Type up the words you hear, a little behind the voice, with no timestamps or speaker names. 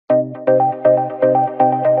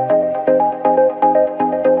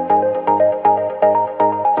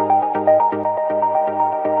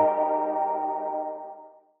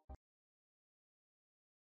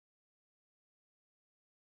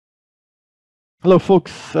Hello,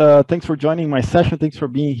 folks. Thanks for joining my session. Thanks for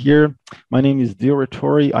being here. My name is Dio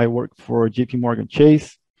Rettori. I work for JPMorgan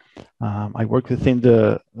Chase. I work within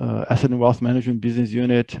the Asset and Wealth Management business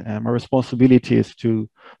unit, and my responsibility is to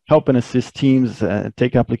help and assist teams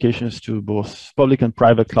take applications to both public and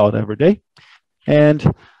private cloud every day.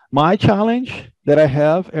 And my challenge that I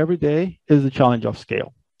have every day is the challenge of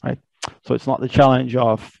scale, right? So it's not the challenge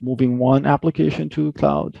of moving one application to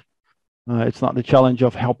cloud. It's not the challenge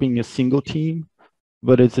of helping a single team,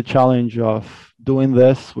 but it's a challenge of doing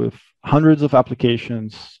this with hundreds of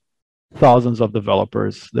applications, thousands of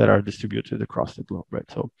developers that are distributed across the globe, right?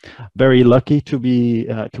 So very lucky to be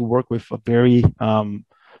to work with a very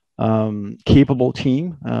capable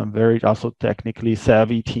team, very also technically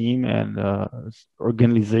savvy team, and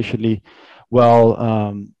organizationally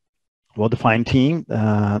well-defined team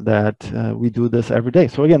that we do this every day.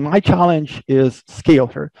 So again, my challenge is scale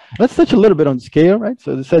here. Let's touch a little bit on scale, right?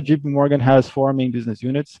 So as I said, JP Morgan has 4 main business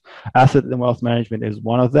units. Asset and wealth management is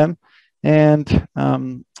one of them. And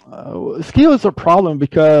scale is a problem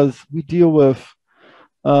because we deal with,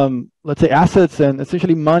 let's say, assets and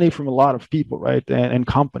essentially money from a lot of people, right? And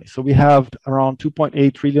companies. So we have around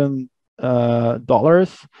 $2.8 trillion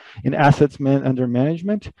in assets under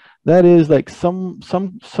management. That is like some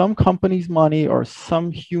companies' money or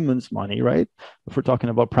some humans' money, right? If we're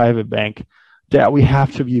talking about private bank, that we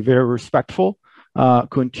have to be very respectful,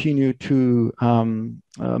 continue to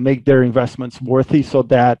make their investments worthy so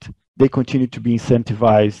that they continue to be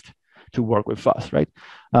incentivized to work with us, right?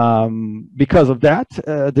 Because of that,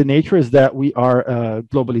 the nature is that we are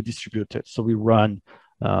globally distributed. So we run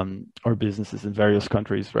our businesses in various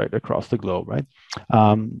countries, right, across the globe, right?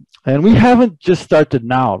 And we haven't just started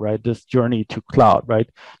now, right, this journey to cloud, right?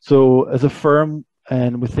 So as a firm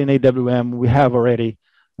and within AWM, we have already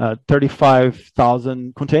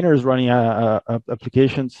 35,000 containers running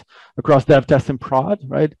applications across dev, test, and prod,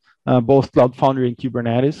 right? Both Cloud Foundry and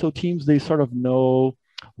Kubernetes. So teams, they sort of know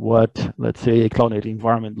what, let's say, a cloud native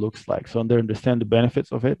environment looks like. So they understand the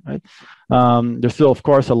benefits of it, right? There's still, of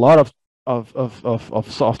course, a lot of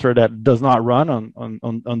software that does not run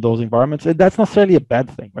on those environments, and that's not necessarily a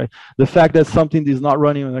bad thing, right? The fact that something is not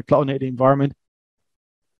running in a cloud native environment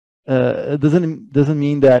doesn't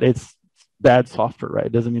mean that it's bad software, right?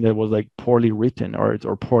 It doesn't mean that it was like poorly written or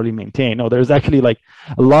poorly maintained. No, there's actually like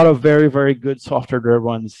a lot of very, very good software that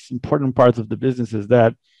runs important parts of the businesses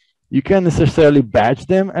that you can't necessarily badge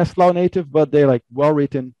them as cloud native, but they're like well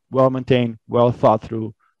written, well maintained, well thought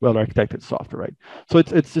through, well architected software, right? So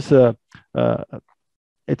it's just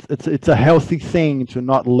it's a healthy thing to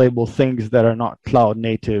not label things that are not cloud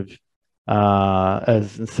native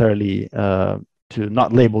as necessarily to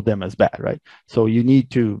not label them as bad, right? So you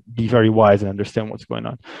need to be very wise and understand what's going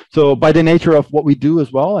on. So by the nature of what we do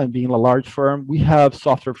as well, and being a large firm, we have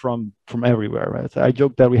software from everywhere, right? So I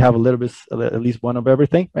joke that we have a little bit, at least one of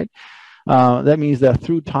everything, right? That means that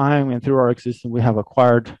through time and through our existence, we have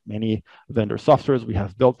acquired many vendor softwares. We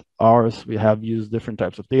have built ours. We have used different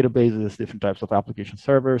types of databases, different types of application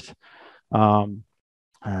servers.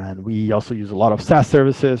 And we also use a lot of SaaS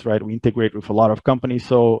services, right? We integrate with a lot of companies.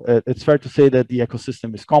 So it's fair to say that the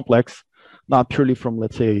ecosystem is complex, not purely from,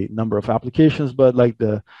 let's say, number of applications, but like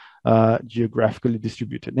the geographically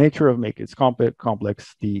distributed nature of making it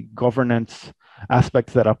complex, the governance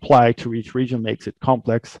aspects that apply to each region makes it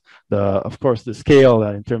complex. Of course, the scale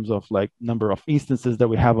in terms of like number of instances that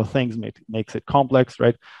we have of things makes it complex,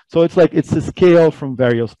 right? So it's like it's a scale from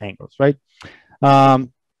various angles, right?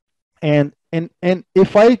 And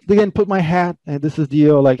if I again put my hat, and this is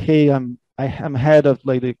Dio, like, hey, I'm head of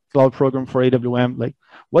like the cloud program for AWM. Like,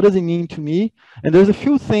 what does it mean to me? And there's a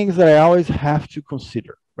few things that I always have to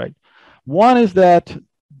consider, right? One is that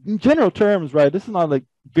in general terms, right? This is not like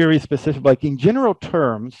very specific, like in general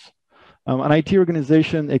terms, an IT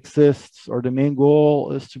organization exists, or the main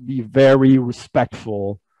goal is to be very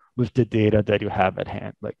respectful with the data that you have at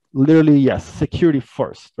hand. Like literally, yes, security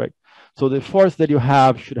first, right? So the force that you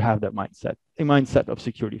have should have that mindset, a mindset of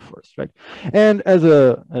security first, right? And as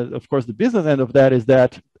of course, the business end of that is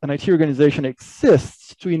that an IT organization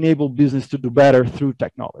exists to enable business to do better through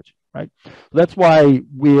technology, right? So that's why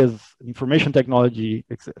we as information technology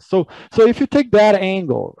exist. So if you take that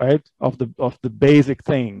angle, right, of the basic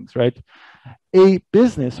things, right, a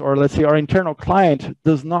business, or let's say our internal client,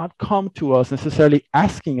 does not come to us necessarily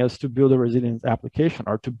asking us to build a resilient application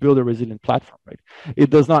or to build a resilient platform, right? It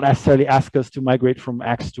does not necessarily ask us to migrate from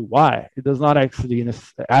X to Y. It does not actually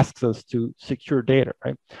ask us to secure data,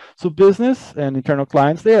 right? So business and internal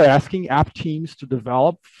clients, they are asking app teams to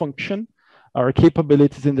develop function or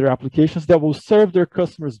capabilities in their applications that will serve their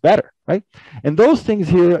customers better, right? And those things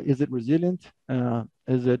here, is it resilient?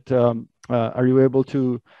 Is it Are you able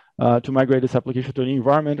to migrate this application to a new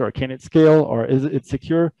environment, or can it scale, or is it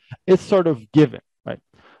secure? It's sort of given, right?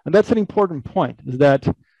 And that's an important point, is that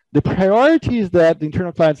the priorities that the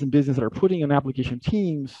internal clients and business are putting in application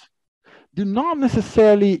teams do not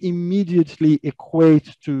necessarily immediately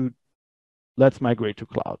equate to let's migrate to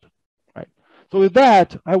cloud, right? So with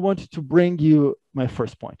that, I wanted to bring you my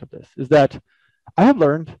first point of this, is that I have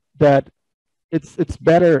learned that it's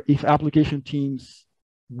better if application teams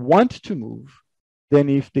want to move than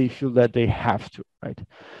if they feel that they have to, right?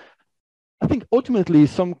 I think ultimately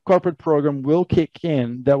some corporate program will kick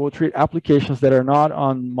in that will treat applications that are not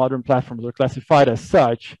on modern platforms or classified as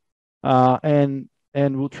such, and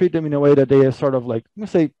will treat them in a way that they are sort of like, I'm gonna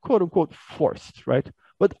say, quote unquote, forced, right?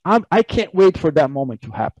 But I can't wait for that moment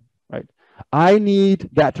to happen, right? I need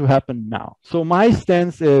that to happen now. So my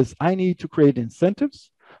stance is I need to create incentives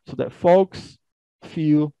so that folks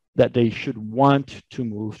feel that they should want to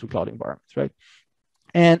move to cloud environments, right?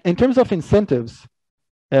 And in terms of incentives,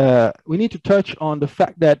 we need to touch on the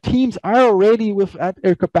fact that teams are already at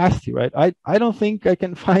their capacity, right? I don't think I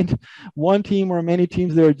can find one team or many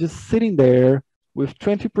teams that are just sitting there with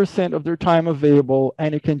 20% of their time available,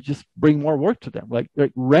 and you can just bring more work to them, like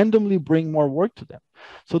randomly bring more work to them.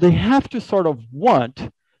 So they have to sort of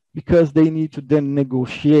want, because they need to then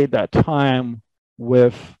negotiate that time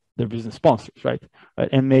with their business sponsors, right?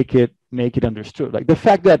 And make it understood. Like the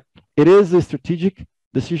fact that it is a strategic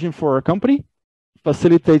decision for a company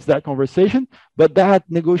facilitates that conversation, but that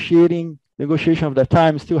negotiation of that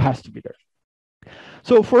time still has to be there.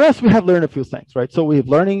 So for us, we have learned a few things, right? So we've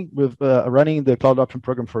running the cloud adoption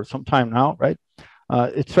program for some time now, right?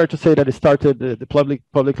 It's fair to say that it started the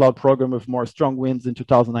public cloud program with more strong winds in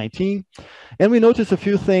 2019, and we noticed a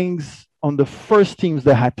few things on the first teams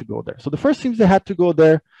that had to go there. So the first teams that had to go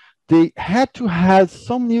there, they had to have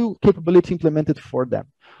some new capability implemented for them,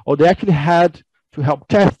 or they actually had to help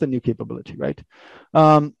test the new capability, right?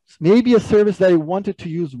 Maybe a service that they wanted to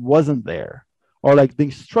use wasn't there, or like the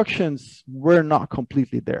instructions were not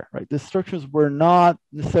completely there, right? The instructions were not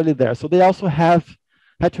necessarily there. So they also had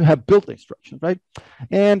to have built instructions, right?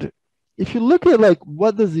 And if you look at like,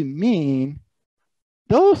 what does it mean?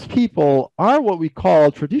 Those people are what we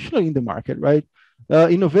call traditionally in the market, right?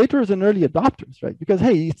 Innovators and early adopters, right? Because,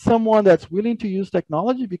 hey, it's someone that's willing to use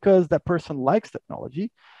technology because that person likes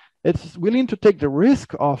technology. It's willing to take the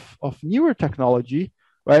risk of newer technology,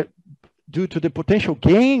 right? Due to the potential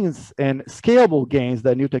gains and scalable gains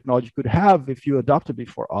that new technology could have if you adopt it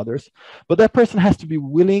before others. But that person has to be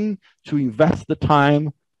willing to invest the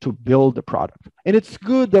time to build the product. And it's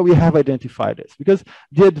good that we have identified this, because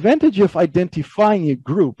the advantage of identifying a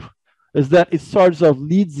group is that it sort of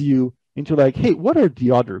leads you into like, hey, what are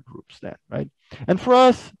the other groups then, right? And for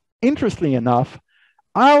us, interestingly enough,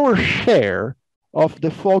 our share of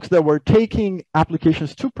the folks that were taking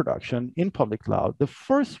applications to production in public cloud, the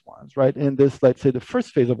first ones, right, in this, let's say, the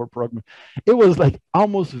first phase of our program, it was like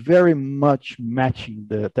almost very much matching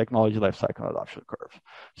the technology lifecycle adoption curve.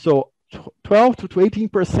 So 12 to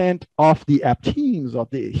 18% of the app teams, of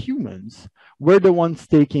the humans, were the ones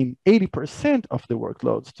taking 80% of the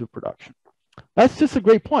workloads to production. That's just a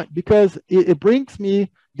great point, because it brings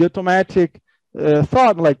me the automatic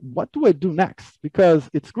thought, like, what do I do next? Because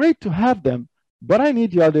it's great to have them, but I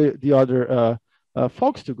need the other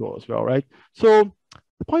folks to go as well, right? So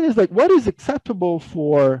the point is, like, what is acceptable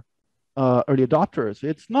for early adopters?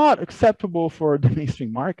 It's not acceptable for the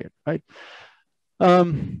mainstream market, right?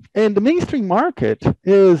 And the mainstream market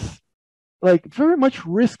is like very much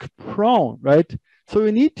risk prone, right? So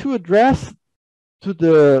we need to address to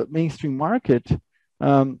the mainstream market,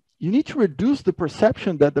 you need to reduce the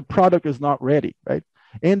perception that the product is not ready, right?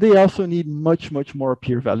 And they also need much, much more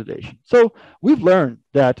peer validation. So we've learned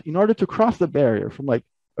that in order to cross the barrier from like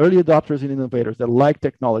early adopters and innovators that like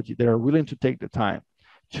technology, that are willing to take the time,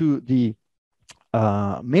 to the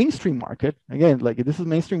mainstream market, again, like this is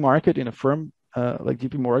mainstream market in a firm like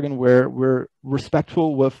JPMorgan, where we're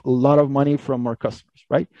respectful with a lot of money from our customers,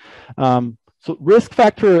 right? So risk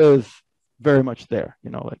factor is very much there, you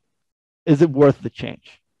know, like, is it worth the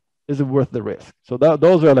change? Is it worth the risk? So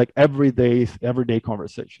those are like everyday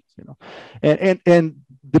conversations, you know. And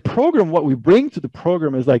the program, what we bring to the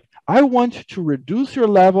program is like, I want to reduce your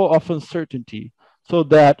level of uncertainty so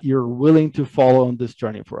that you're willing to follow on this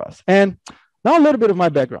journey for us. And now a little bit of my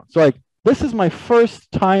background. So like, this is my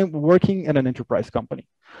first time working in an enterprise company.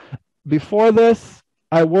 Before this,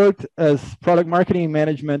 I worked as product marketing and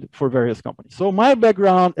management for various companies. So my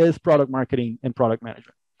background is product marketing and product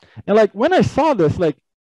management. And like, when I saw this, like,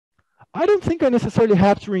 I don't think I necessarily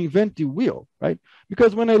have to reinvent the wheel, right?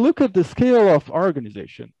 Because when I look at the scale of our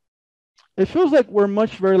organization, it feels like we're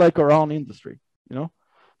much very like our own industry, you know?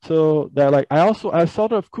 So that like I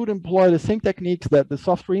sort of could employ the same techniques that the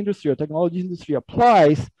software industry or technology industry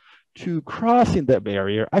applies to crossing that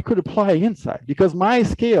barrier. I could apply inside because my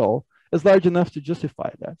scale is large enough to justify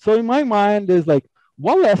that. So in my mind, there's like,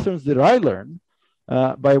 what lessons did I learn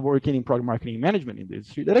by working in product marketing and management in the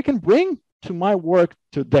industry that I can bring to my work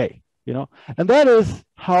today, you know? And that is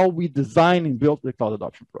how we design and build the cloud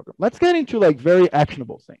adoption program. Let's get into like very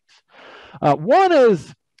actionable things. One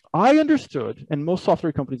is, I understood, and most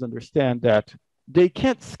software companies understand, that they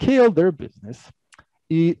can't scale their business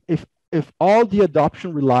if all the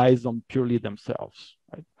adoption relies on purely themselves,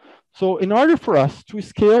 right? So in order for us to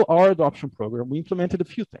scale our adoption program, we implemented a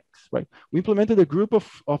few things, right? We implemented a group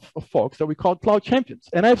of folks that we called cloud champions.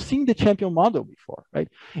 And I've seen the champion model before, right?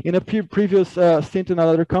 In a previous stint in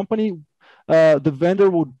another company, the vendor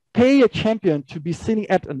would pay a champion to be sitting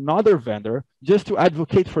at another vendor just to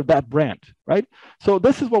advocate for that brand, right? So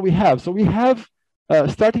this is what we have. So we have,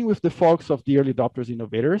 starting with the folks of the early adopters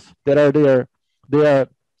innovators that are there, they are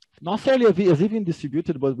not necessarily as even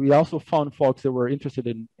distributed, but we also found folks that were interested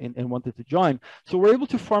in and wanted to join. So we're able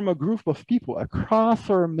to form a group of people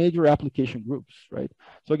across our major application groups, right?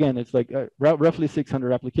 So again, it's like roughly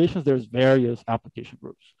 600 applications. There's various application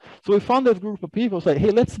groups. So we found that group of people, say,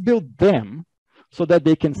 hey, let's build them so that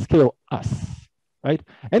they can scale us, right?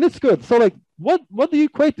 And it's good. So like, what do you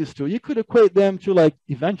equate this to? You could equate them to like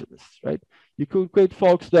evangelists, right? You could equate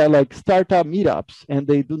folks that like start up meetups and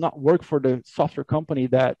they do not work for the software company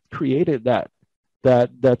that created that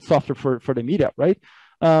software for the meetup, right?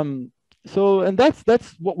 So, and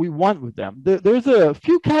that's what we want with them. There's a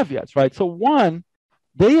few caveats, right? So one,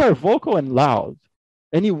 they are vocal and loud,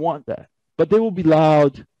 and you want that, but they will be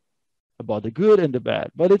loud about the good and the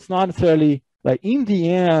bad, but it's not necessarily like, in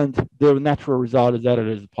the end, their natural result is that it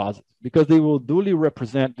is positive because they will duly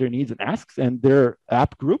represent their needs and asks and their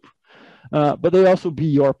app group, but they also be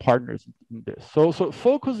your partners in this. So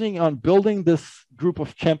focusing on building this group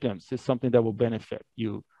of champions is something that will benefit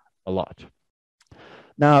you a lot.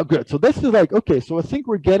 Now, good. So this is like, okay, so I think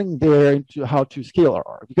we're getting there into how to scale our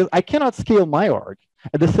org, because I cannot scale my org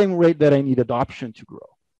at the same rate that I need adoption to grow,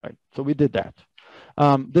 right? So we did that.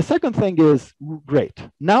 The second thing is, great.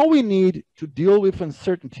 Now we need to deal with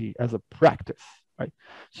uncertainty as a practice, right?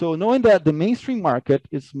 So knowing that the mainstream market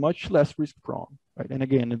is much less risk prone, right? And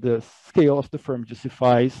again, the scale of the firm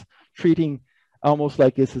justifies treating almost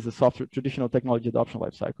like this is a software traditional technology adoption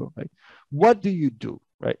lifecycle, right? What do you do,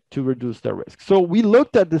 right, to reduce that risk? So we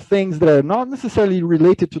looked at the things that are not necessarily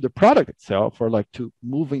related to the product itself or like to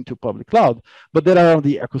moving to public cloud, but that are on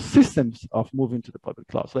the ecosystems of moving to the public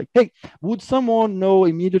cloud. So like, hey, would someone know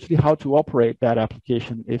immediately how to operate that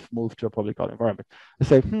application if moved to a public cloud environment? They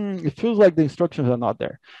say, it feels like the instructions are not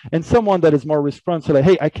there. And someone that is more responsive, say like,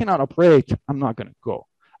 hey, I cannot operate, I'm not gonna go.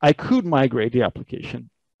 I could migrate the application.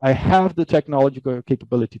 I have the technological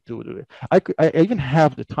capability to do it. I even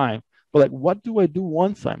have the time, but like, what do I do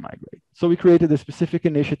once I migrate? So we created a specific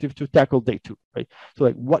initiative to tackle day two, right? So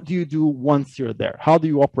like, what do you do once you're there? How do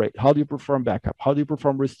you operate? How do you perform backup? How do you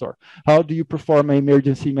perform restore? How do you perform an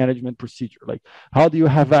emergency management procedure? Like, how do you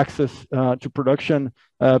have access to production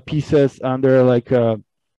pieces under like,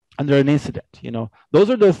 under an incident? You know, those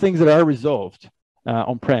are the things that are resolved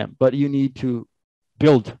on-prem, but you need to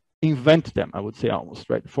invent them, I would say almost,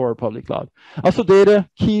 right, for public cloud. Also data,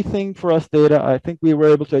 key thing for us, data. I think we were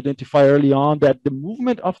able to identify early on that the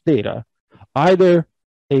movement of data, either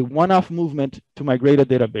a one-off movement to migrate a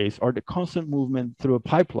database or the constant movement through a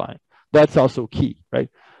pipeline, that's also key, right?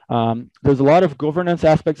 There's a lot of governance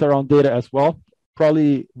aspects around data as well,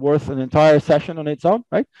 probably worth an entire session on its own,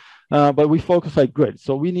 right? But we focus like grid.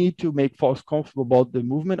 So we need to make folks comfortable about the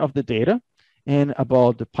movement of the data and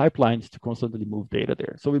about the pipelines to constantly move data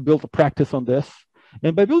there. So we built a practice on this.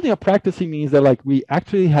 And by building a practice, it means that like we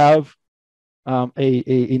actually have a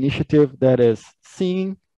initiative that is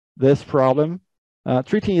seeing this problem,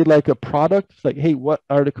 treating it like a product. It's like, hey, what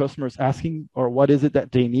are the customers asking, or what is it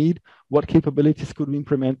that they need? What capabilities could we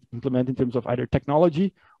implement in terms of either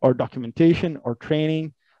technology or documentation or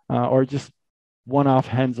training or just one-off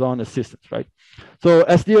hands-on assistance, right? So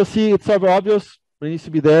SDLC, it's sort of obvious. It needs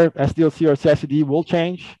to be there. SDLC or CI/CD will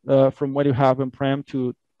change from what you have on-prem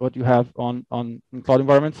to what you have on cloud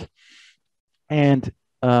environments. And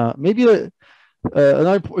maybe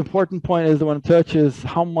Another important point is the one to touch is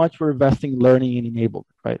how much we're investing in learning and enablement,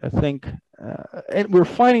 right? I think, and we're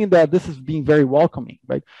finding that this is being very welcoming,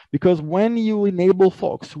 right? Because when you enable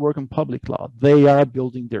folks to work in public cloud, they are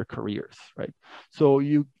building their careers, right? So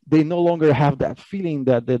they no longer have that feeling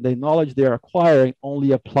that the knowledge they're acquiring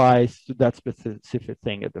only applies to that specific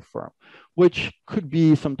thing at the firm, which could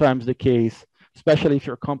be sometimes the case, especially if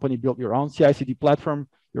your company built your own CI/CD platform,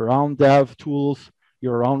 your own dev tools,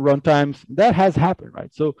 your own runtimes. That has happened,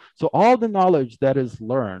 right? So all the knowledge that is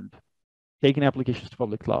learned, taking applications to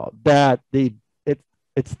public cloud, that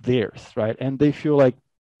it's theirs, right? And they feel like,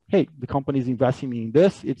 hey, the company is investing me in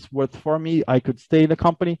this. It's worth for me. I could stay in the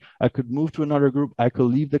company. I could move to another group. I could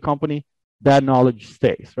leave the company. That knowledge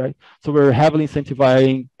stays, right? So we're heavily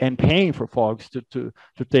incentivizing and paying for folks to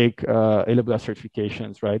take AWS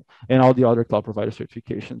certifications, right? And all the other cloud provider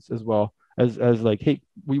certifications as well. As like, hey,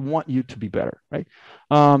 we want you to be better, right?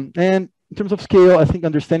 And in terms of scale, I think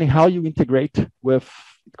understanding how you integrate with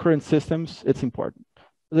current systems, it's important.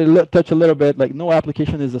 They touch a little bit, like no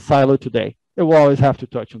application is a silo today. It will always have to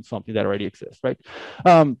touch on something that already exists, right?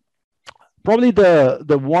 Probably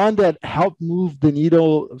the one that helped move the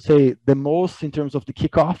needle, say, the most in terms of the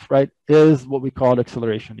kickoff, right, is what we call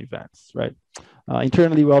acceleration events, right?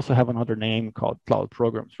 Internally, we also have another name called cloud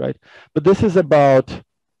programs, right? But this is about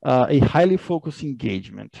a highly focused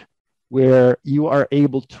engagement where you are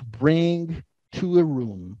able to bring to a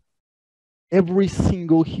room every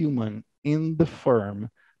single human in the firm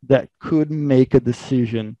that could make a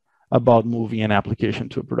decision about moving an application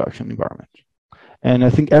to a production environment. And I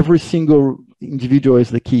think every single individual is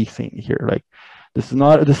the key thing here. Like, this is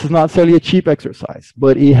not necessarily a cheap exercise,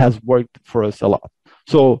 but it has worked for us a lot.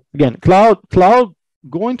 So again, cloud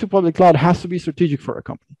going to public cloud has to be strategic for a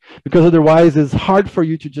company, because otherwise it's hard for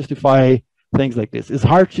you to justify things like this. It's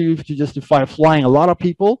hard to justify flying a lot of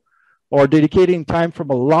people or dedicating time from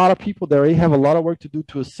a lot of people that already have a lot of work to do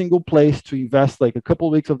to a single place to invest like a couple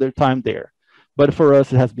of weeks of their time there. But for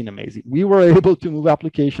us, it has been amazing. We were able to move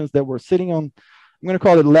applications that were sitting on, I'm going to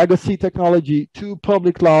call it legacy technology, to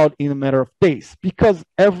public cloud in a matter of days, because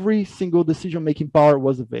every single decision-making power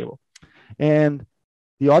was available. And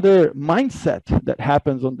the other mindset that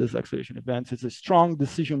happens on these acceleration events is a strong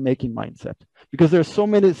decision-making mindset, because there's so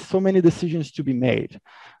many decisions to be made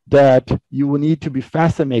that you will need to be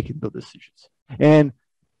fast at making those decisions. And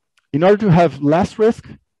in order to have less risk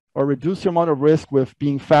or reduce your amount of risk with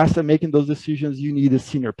being fast at making those decisions, you need the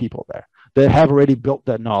senior people there that have already built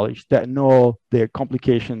that knowledge, that know the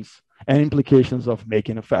complications and implications of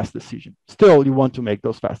making a fast decision. Still, you want to make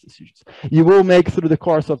those fast decisions. You will make, through the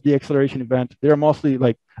course of the acceleration event, they're mostly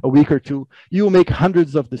like a week or two, you will make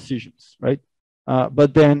hundreds of decisions, right?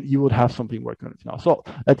 But then you would have something working on it now. So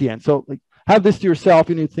at the end, so like, have this to yourself.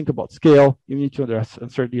 You need to think about scale. You need to address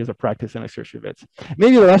uncertainty as a practice in acceleration events.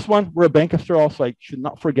 Maybe the last one, we're a bank after all, so I should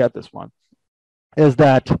not forget this one, is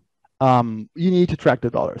that you need to track the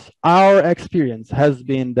dollars. Our experience has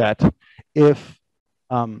been that if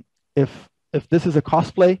this is a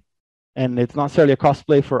cost play, and it's not necessarily a cost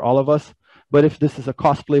play for all of us, but if this is a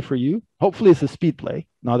cost play for you, hopefully it's a speed play,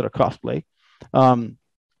 not a cost play,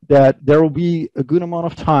 that there will be a good amount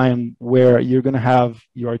of time where you're going to have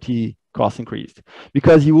URT costs increased,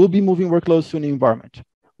 because you will be moving workloads to a new environment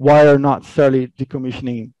while not necessarily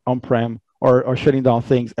decommissioning on-prem or shutting down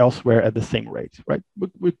things elsewhere at the same rate, right?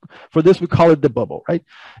 For this, we call it the bubble, right?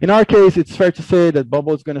 In our case, it's fair to say that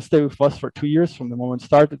bubble is going to stay with us for 2 years from the moment it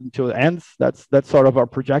started until it ends. That's sort of our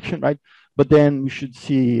projection, right? But then we should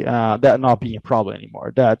see that not being a problem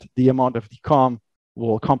anymore, that the amount of decom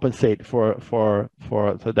will compensate for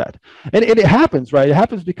that. And it happens, right? It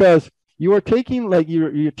happens because you are taking, like,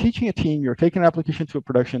 you're teaching a team, you're taking an application to a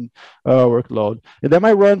production workload, and that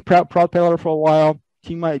might run propeller for a while.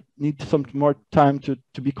 Team might need some more time to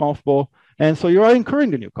be comfortable. And so you are incurring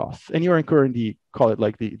the new costs, and you're incurring the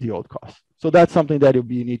old costs. So that's something that you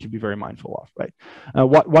need to be very mindful of, right?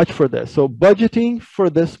 Watch for this. So budgeting for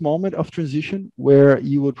this moment of transition where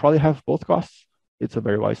you would probably have both costs, it's a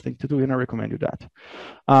very wise thing to do, and I recommend you that.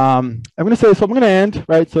 I'm going to end,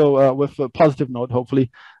 right? So with a positive note, hopefully,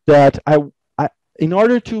 that in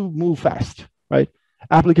order to move fast, right,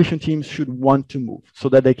 application teams should want to move so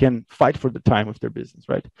that they can fight for the time of their business,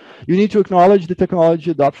 right? You need to acknowledge the technology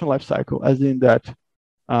adoption lifecycle, as in that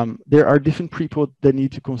there are different people that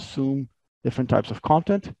need to consume different types of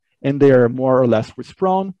content, and they are more or less risk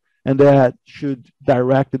prone, and that should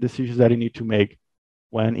direct the decisions that you need to make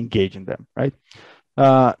when engaging them, right?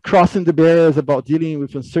 Crossing the barriers about dealing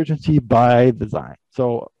with uncertainty by design.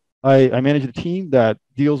 So I manage a team that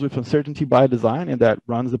deals with uncertainty by design and that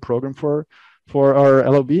runs the program for our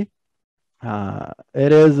LLB.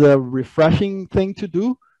 It is a refreshing thing to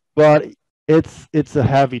do, but it's a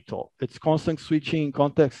heavy toll. It's constant switching,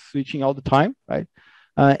 context switching all the time, right?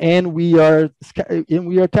 And we are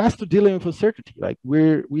tasked to dealing with uncertainty. Like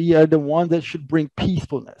we are the ones that should bring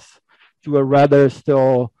peacefulness to a rather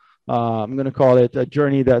still I'm going to call it a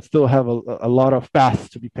journey that still have a lot of paths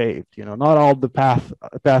to be paved. You know, not all the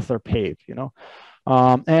paths are paved. You know,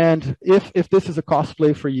 and if this is a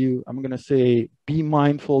cosplay for you, I'm going to say be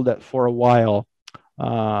mindful that for a while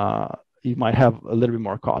you might have a little bit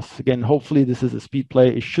more costs. Again, hopefully this is a speed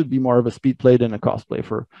play. It should be more of a speed play than a cosplay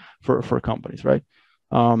for companies, right?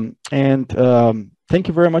 Thank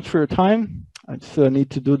you very much for your time. I just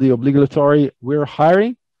need to do the obligatory. We're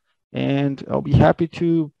hiring, and I'll be happy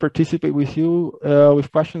to participate with you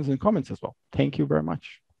with questions and comments as well. Thank you very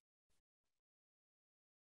much.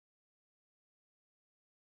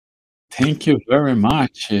 Thank you very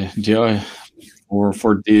much, Dio,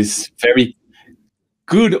 for this very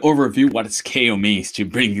good overview what scale means to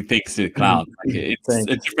bring things to the cloud. Like it's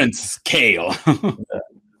a different scale.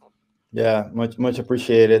 Yeah, much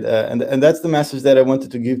appreciated. And that's the message that I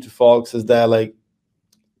wanted to give to folks, is that like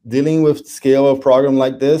dealing with scale of program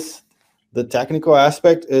like this, the technical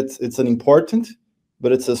aspect, it's an important,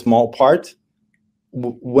 but it's a small part.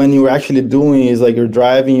 When you're actually doing is like you're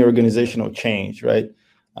driving your organizational change, right?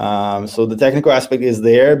 So the technical aspect is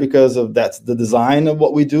there because of that's the design of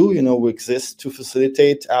what we do. You know, we exist to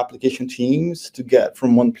facilitate application teams to get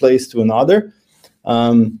from one place to another.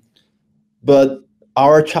 But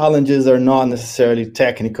our challenges are not necessarily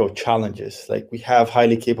technical challenges. Like we have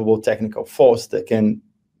highly capable technical folks that can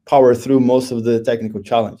power through most of the technical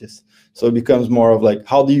challenges. So it becomes more of like,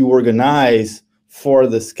 how do you organize for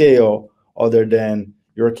the scale other than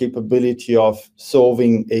your capability of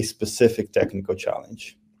solving a specific technical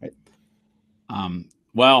challenge, right?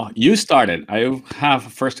 Well, you started. I have a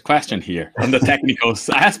first question here on the technical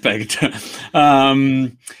aspect.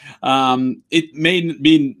 It may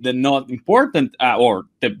be the not important or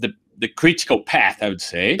the critical path, I would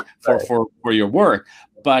say, for your work.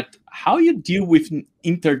 But how you deal with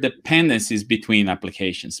interdependencies between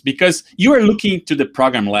applications? Because you are looking to the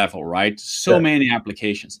program level, right? So many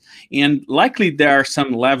applications. And likely there are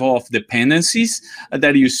some level of dependencies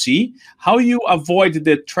that you see. How you avoid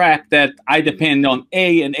the trap that I depend on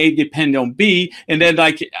A and A depend on B, and then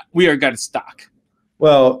like we are got stuck?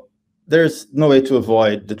 Well, there's no way to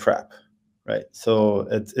avoid the trap, right? So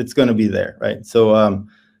it's going to be there, right? So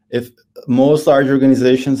if most large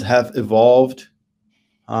organizations have evolved,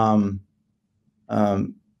 and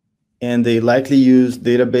they likely use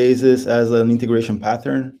databases as an integration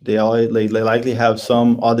pattern. They likely have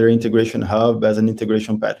some other integration hub as an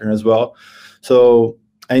integration pattern as well. So,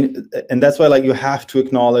 and that's why like you have to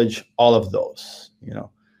acknowledge all of those, you know.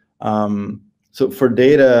 So for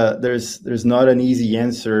data, there's not an easy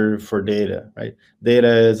answer for data, right? Data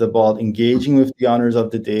is about engaging with the owners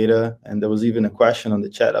of the data. And there was even a question on the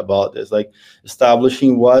chat about this, like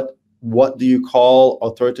establishing what do you call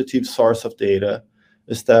authoritative source of data,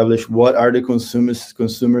 establish what are the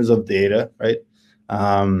consumers of data, right?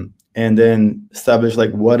 And then establish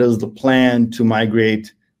like what is the plan to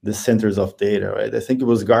migrate the centers of data, right? I think it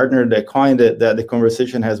was Gartner that coined it, that the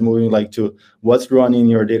conversation has moving like to what's running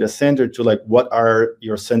your data center to like what are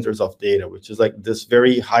your centers of data, which is like this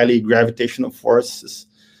very highly gravitational forces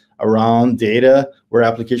around data where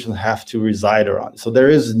applications have to reside around. So there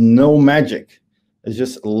is no magic. It's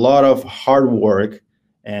just a lot of hard work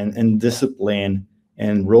and discipline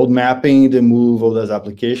and road mapping the move of those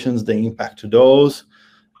applications, the impact to those.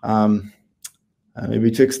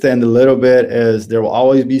 Maybe to extend a little bit, is there will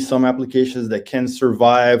always be some applications that can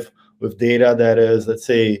survive with data that is, let's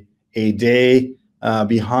say, a day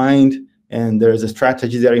behind, and there's a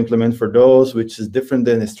strategy that I implement for those, which is different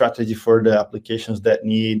than a strategy for the applications that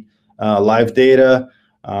need live data.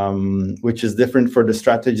 Which is different for the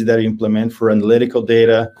strategy that you implement for analytical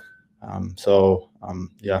data.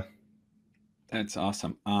 Yeah. That's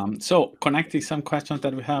awesome. So connecting some questions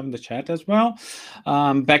that we have in the chat as well,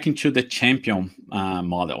 back into the champion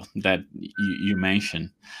model that you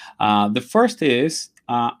mentioned. The first is,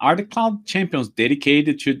 are the cloud champions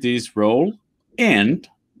dedicated to this role? And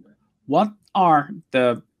what are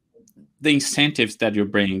the incentives that you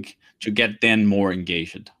bring to get them more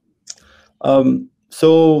engaged?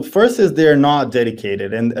 So first is they're not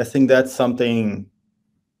dedicated. And I think that's something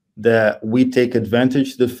that we take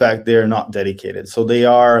advantage of, the fact they're not dedicated. So they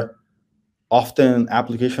are often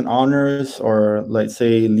application owners or let's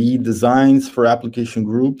say lead designs for application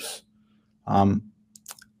groups. And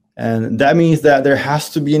that means that there has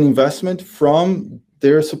to be an investment from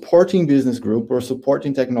their supporting business group or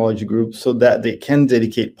supporting technology group so that they can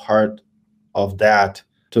dedicate part of that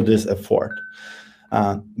to this effort.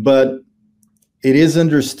 But it is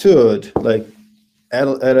understood, like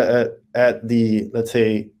at the, let's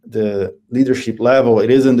say, the leadership level, it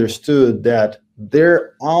is understood that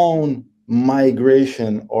their own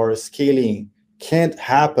migration or scaling can't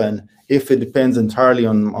happen if it depends entirely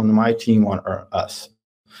on my team or us.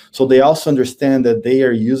 So they also understand that they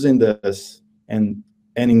are using this and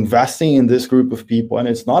investing in this group of people, and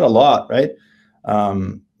it's not a lot, right?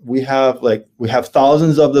 We have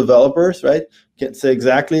thousands of developers, right? Can't say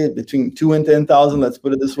exactly, between 2 and 10,000, let's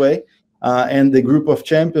put it this way. And the group of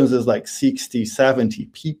champions is like 60, 70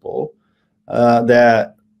 people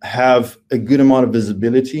that have a good amount of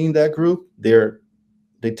visibility in that group.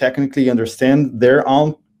 They technically understand their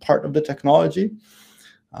own part of the technology,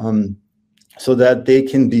 so that they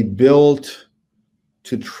can be built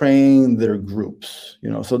to train their groups,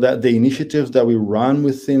 so that the initiatives that we run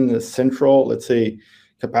within the central, let's say,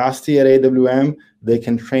 capacity at AWM, they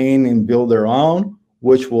can train and build their own,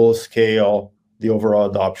 which will scale the overall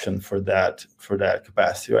adoption for that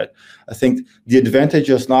capacity, right? I think the advantage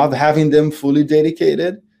of not having them fully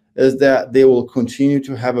dedicated is that they will continue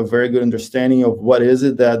to have a very good understanding of what is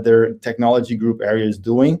it that their technology group area is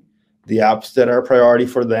doing, the apps that are priority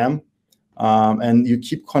for them, and you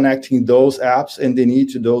keep connecting those apps and the need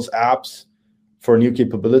to those apps for new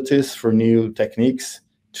capabilities, for new techniques,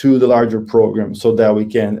 to the larger program, so that we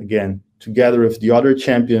can, again, together with the other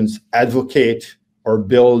champions, advocate or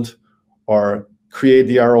build or create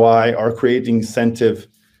the ROI or create incentive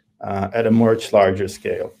at a much larger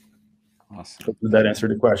scale. Awesome. Did that answer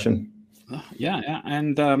the question? Yeah.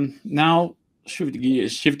 And now shift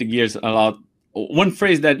gears a lot. One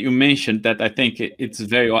phrase that you mentioned that I think it's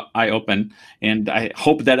very eye-open, and I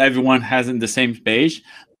hope that everyone has in the same page.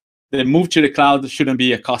 The move to the cloud shouldn't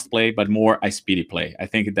be a cost play, but more a speedy play. I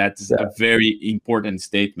think that's a very important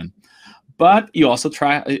statement. But you also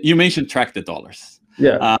you mentioned track the dollars.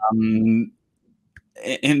 Yeah.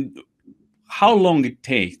 And how long it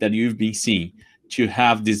takes that you've been seeing to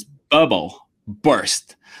have this bubble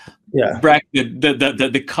burst? Yeah. Break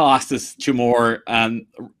the costs to more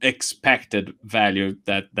expected value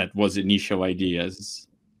that was initial ideas.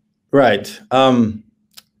 Right.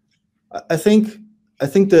 I think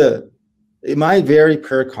it might vary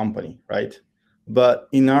per company, right? But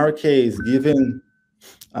in our case, given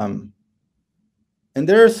and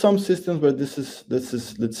there are some systems where this is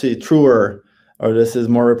let's say truer, or this is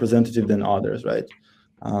more representative than others, right?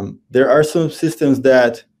 There are some systems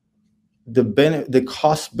that the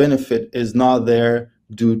cost benefit is not there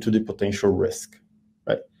due to the potential risk,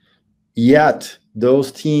 right? Yet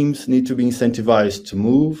those teams need to be incentivized to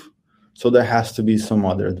move, so there has to be some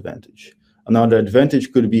other advantage. Another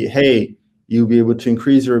advantage could be, hey, you'll be able to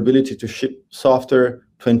increase your ability to ship software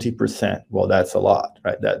 20%. Well, that's a lot,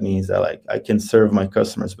 right? That means that I can serve my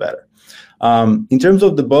customers better. In terms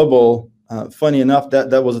of the bubble, funny enough,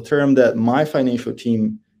 that was a term that my financial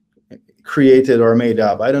team created or made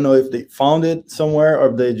up. I don't know if they found it somewhere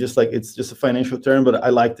or they just it's just a financial term, but I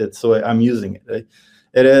liked it, so I'm using it. Right?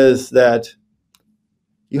 It is that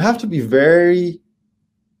you have to be very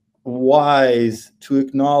wise to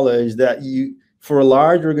acknowledge that for a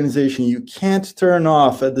large organization, you can't turn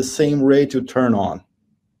off at the same rate you turn on,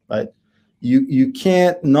 right? You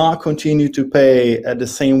can't not continue to pay at the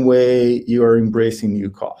same way you are embracing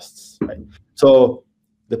new costs, right? So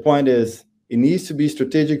the point is, it needs to be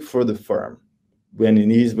strategic for the firm. When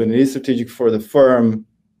it is strategic for the firm,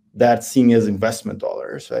 that's seen as investment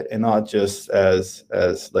dollars, right, and not just as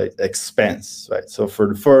like expense, right? So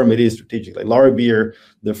for the firm, it is strategic. Like Laurie Beer,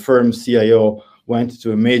 the firm CIO, went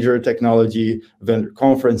to a major technology vendor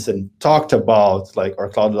conference and talked about our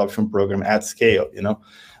cloud adoption program at scale.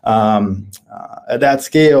 At that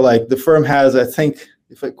scale, the firm has, I think,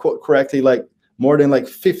 if I quote correctly, more than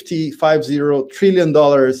 $50 trillion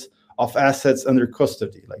of assets under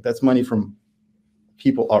custody. That's money from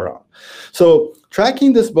people around. So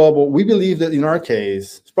tracking this bubble, we believe that in our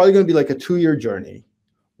case, it's probably going to be a 2-year journey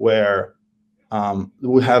where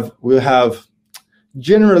we'll have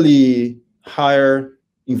generally higher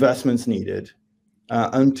investments needed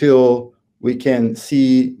until we can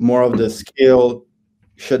see more of the scale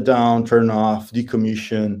shut down, turn off,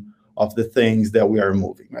 decommission of the things that we are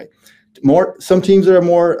moving, right? Some teams are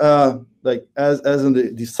more as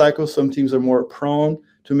in the cycle, some teams are more prone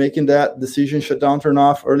to making that decision, shut down, turn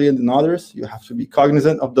off earlier than others. You have to be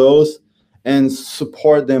cognizant of those and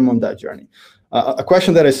support them on that journey. A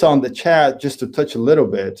question that I saw in the chat, just to touch a little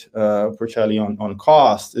bit, for Charlie on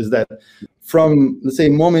cost, is that from, let's say,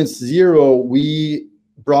 moment zero, we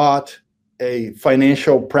brought a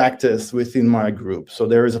financial practice within my group. So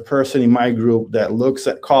there is a person in my group that looks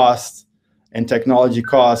at costs and technology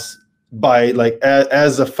costs by like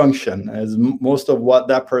as a function, as most of what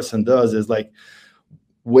that person does is like,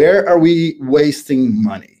 where are we wasting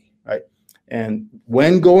money, right? And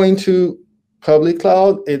when going to public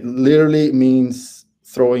cloud, it literally means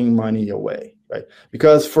throwing money away, right?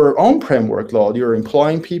 Because for on-prem workload, you're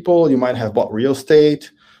employing people, you might have bought real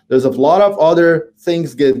estate. There's a lot of other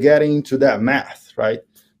things getting to that math, right?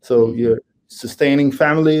 So you're sustaining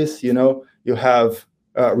families, you know, you have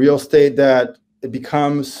real estate that it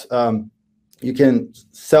becomes, you can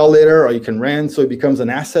sell later or you can rent, so it becomes an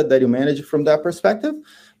asset that you manage from that perspective.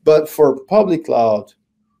 But for public cloud,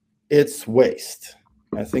 it's waste.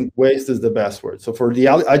 I think waste is the best word. So for the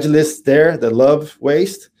agilists there that love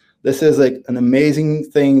waste, this is like an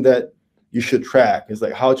amazing thing that you should track, is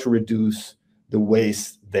like how to reduce the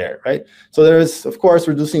waste there, right? So there's, of course,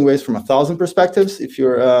 reducing waste from 1,000 perspectives if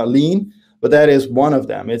you're lean, but that is one of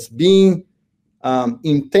them. It's being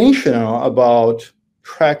intentional about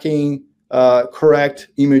tracking correct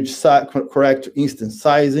image size, correct instance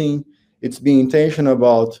sizing. It's being intentional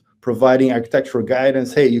about providing architectural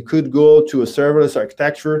guidance. Hey, you could go to a serverless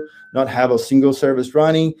architecture, not have a single service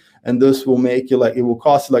running, and this will make you like, it will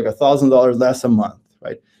cost you like $1,000 less a month,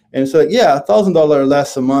 right? And so, yeah, $1,000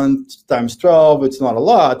 less a month times 12, it's not a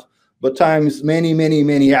lot, but times many, many,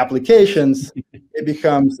 many applications, it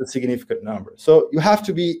becomes a significant number. So you have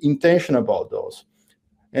to be intentional about those.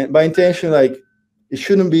 And by intention, like, it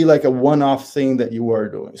shouldn't be like a one-off thing that you are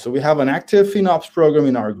doing. So we have an active FinOps program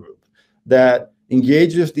in our group that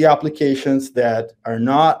engages the applications that are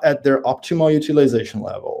not at their optimal utilization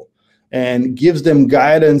level and gives them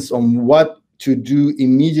guidance on what to do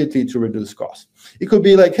immediately to reduce costs. It could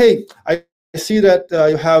be like, hey, I see that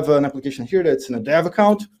you have an application here that's in a dev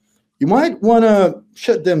account. You might want to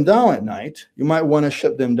shut them down at night. You might want to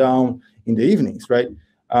shut them down in the evenings, right?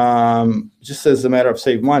 Just as a matter of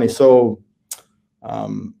save money. So,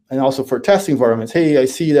 and also for test environments, hey, I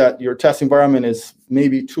see that your test environment is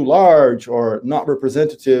maybe too large or not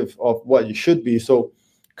representative of what you should be. So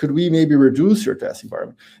could we maybe reduce your test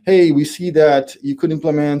environment? Hey, we see that you could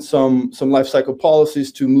implement some lifecycle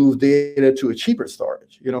policies to move data to a cheaper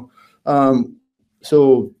storage, you know? I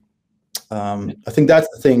think that's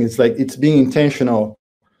the thing. It's like, it's being intentional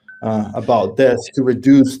about this to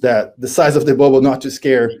reduce the size of the bubble, not to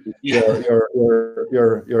scare your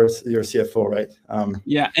CFO, right?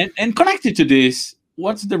 Yeah, and connected to this,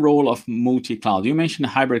 what's the role of multi-cloud? You mentioned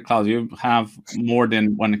hybrid cloud. You have more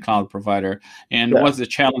than one cloud provider, and what's the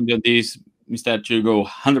challenge of this? Is that you go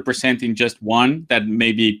 100% in just one? That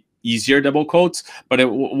may be easier, double quotes. But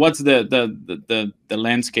what's the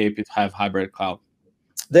landscape if you have hybrid cloud?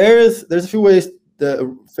 There's a few ways.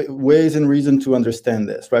 Ways and reason to understand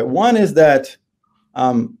this, right? One is that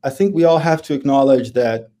I think we all have to acknowledge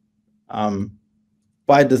that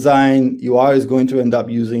by design, you are always going to end up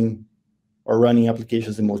using or running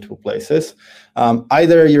applications in multiple places.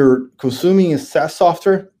 Either you're consuming a SaaS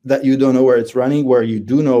software that you don't know where it's running, where you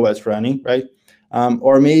do know where it's running, right?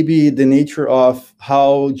 Or maybe the nature of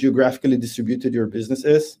how geographically distributed your business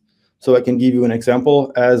is. So I can give you an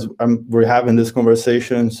example as we're having this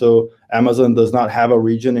conversation. So Amazon does not have a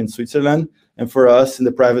region in Switzerland. And for us in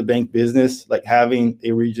the private bank business, like having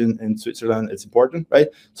a region in Switzerland, it's important, right?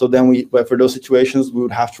 So then but for those situations, we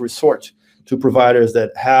would have to resort to providers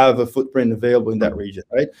that have a footprint available in that region,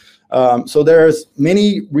 right? So there's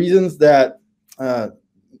many reasons that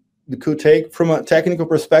we could take. From a technical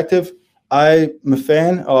perspective, I'm a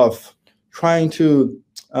fan of trying to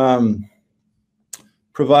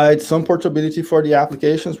provide some portability for the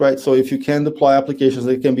applications, right? So if you can deploy applications,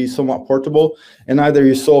 they can be somewhat portable, and either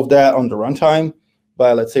you solve that on the runtime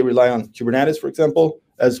by, let's say, rely on Kubernetes, for example,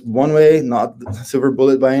 as one way, not the silver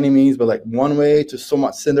bullet by any means, but like one way to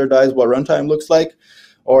somewhat standardize what runtime looks like,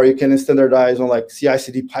 or you can standardize on like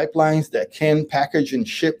CI/CD pipelines that can package and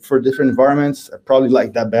ship for different environments. I probably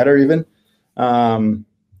like that better even.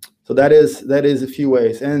 So that is a few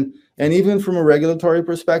ways. And even from a regulatory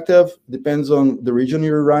perspective, depends on the region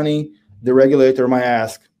you're running, the regulator might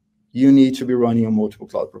ask, you need to be running on multiple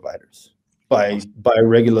cloud providers by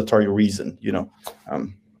regulatory reason, you know.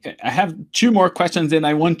 Okay, I have two more questions, and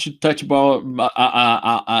I want to touch about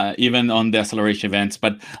even on the acceleration events.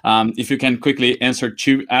 But if you can quickly answer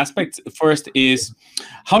two aspects. First is,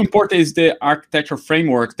 how important is the architectural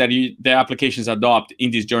framework that the applications adopt in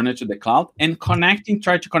this journey to the cloud? And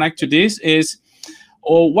try to connect to this is,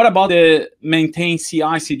 or what about the maintain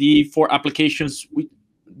CI/CD for applications which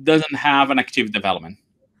doesn't have an active development?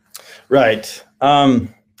 Right.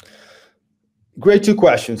 Great two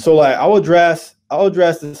questions. So I'll address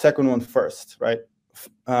the second one first, right?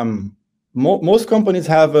 Most companies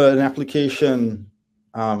have an application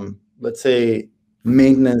let's say,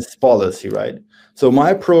 maintenance policy, right? So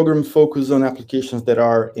my program focuses on applications that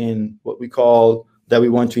are in what we call that we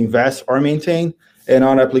want to invest or maintain, and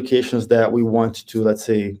on applications that we want to, let's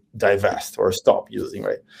say, divest or stop using,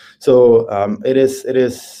 right? So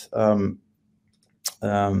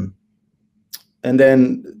and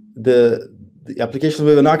then the applications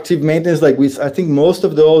with an active maintenance, like I think most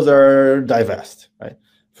of those are divest, right?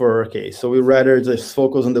 For our case, so we rather just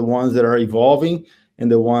focus on the ones that are evolving and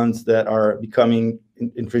the ones that are becoming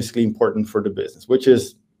intrinsically important for the business, which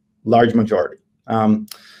is large majority.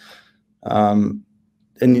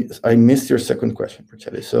 And I missed your second question,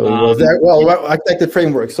 Percelli. So it was that, well, architected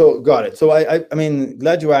framework. So got it. So I mean,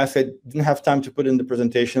 glad you asked. I didn't have time to put in the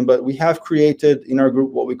presentation, but we have created in our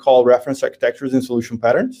group what we call reference architectures and solution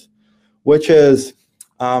patterns, which is,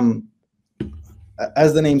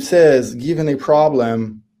 as the name says, given a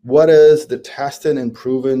problem, what is the tested and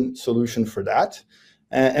proven solution for that?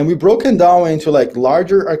 And we broken down into like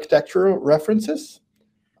larger architectural references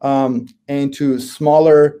and to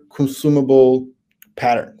smaller consumable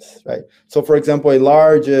patterns, right? So for example, a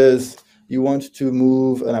large is you want to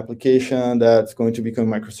move an application that's going to become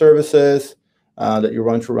microservices, that you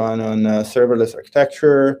want to run on serverless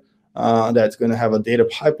architecture, that's going to have a data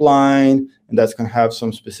pipeline, and that's going to have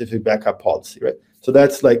some specific backup policy, right? So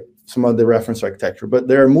that's like some of the reference architecture, but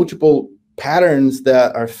there are multiple patterns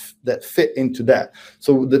that fit into that.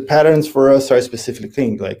 So the patterns for us are specific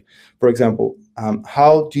things, like, for example,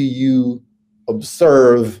 how do you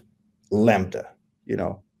observe Lambda,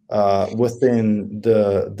 within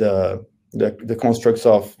the constructs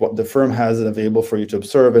of what the firm has available for you to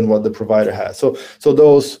observe and what the provider has. So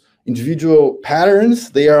those individual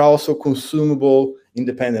patterns, they are also consumable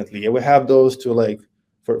independently. And we have those to like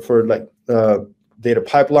for data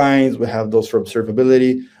pipelines. We have those for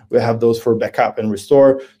observability. We have those for backup and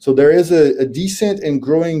restore. So there is a decent and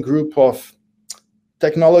growing group of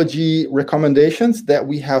technology recommendations that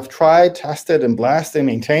we have tried, tested, and blasted and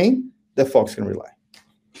maintained that folks can rely.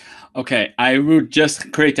 Okay, I will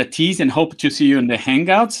just create a tease and hope to see you in the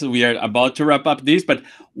Hangouts. We are about to wrap up this, but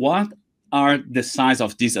what are the size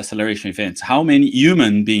of these acceleration events? How many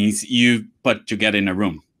human beings you put together in a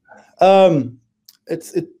room?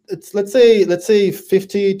 It's let's say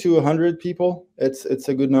 50 to 100 people. It's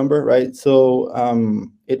a good number, right? So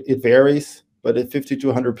it varies, but at 50 to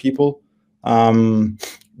 100 people.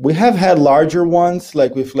 We have had larger ones,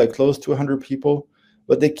 like with like close to 100 people.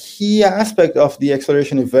 But the key aspect of the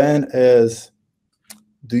acceleration event is,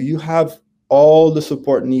 do you have all the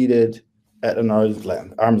support needed at an arm's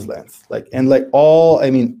length? Like, and like all, I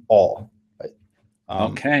mean all. Right?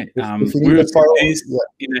 Okay. We'll see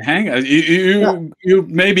in the Hangout. You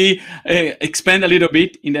maybe expand a little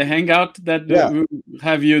bit in the Hangout that we'll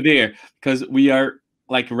have you there, because we are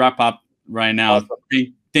like wrap up right now.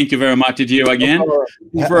 Awesome. Thank you very much, Dio, again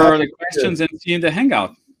for the questions, and see you in the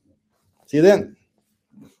Hangout. See you then.